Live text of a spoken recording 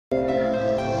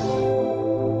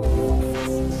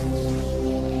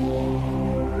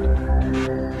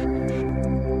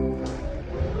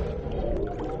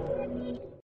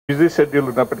Busy schedule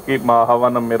ఉన్నప్పటికీ మా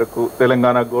ఆహ్వానం మేరకు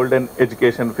తెలంగాణ గోల్డెన్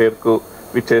ఎడ్యుకేషన్ ఫేర్కు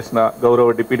విచ్చేసిన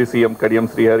గౌరవ డిప్యూటీ సీఎం కడియం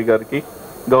శ్రీహరి గారికి,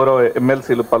 గౌరవ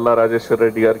ఎమ్మెల్సీలు పల్లా రాజేశ్వర్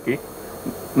రెడ్డి గారికి,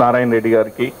 నారాయణ రెడ్డి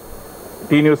గారికి,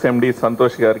 టీ న్యూస్ ఎండి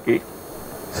సంతోష్ గారికి,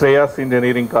 శ్రేయాస్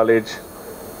ఇంజనీరింగ్ కాలేజ్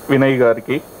వినయ్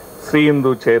గారికి, శ్రీ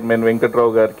హిందూ చైర్మన్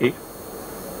వెంకట్రావు గారికి,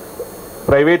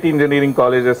 private engineering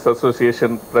colleges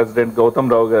association president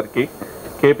Gautam రావు గారికి,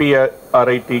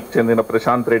 కేపీఆర్ఐటీకి చెందిన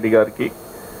ప్రశాంత్ రెడ్డి గారికి,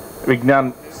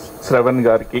 విజ్ఞాన్ శ్రవణ్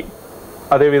గారికి,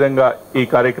 అదేవిధంగా ఈ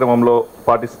కార్యక్రమంలో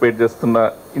పార్టిసిపేట్ చేస్తున్న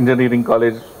ఇంజనీరింగ్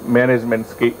కాలేజ్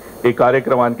మేనేజ్మెంట్స్కి, ఈ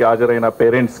కార్యక్రమానికి హాజరైన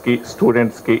పేరెంట్స్కి,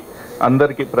 స్టూడెంట్స్కి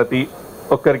అందరికీ ప్రతి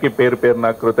ఒక్కరికి పేరు పేరున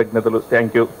కృతజ్ఞతలు.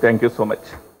 Thank you so much.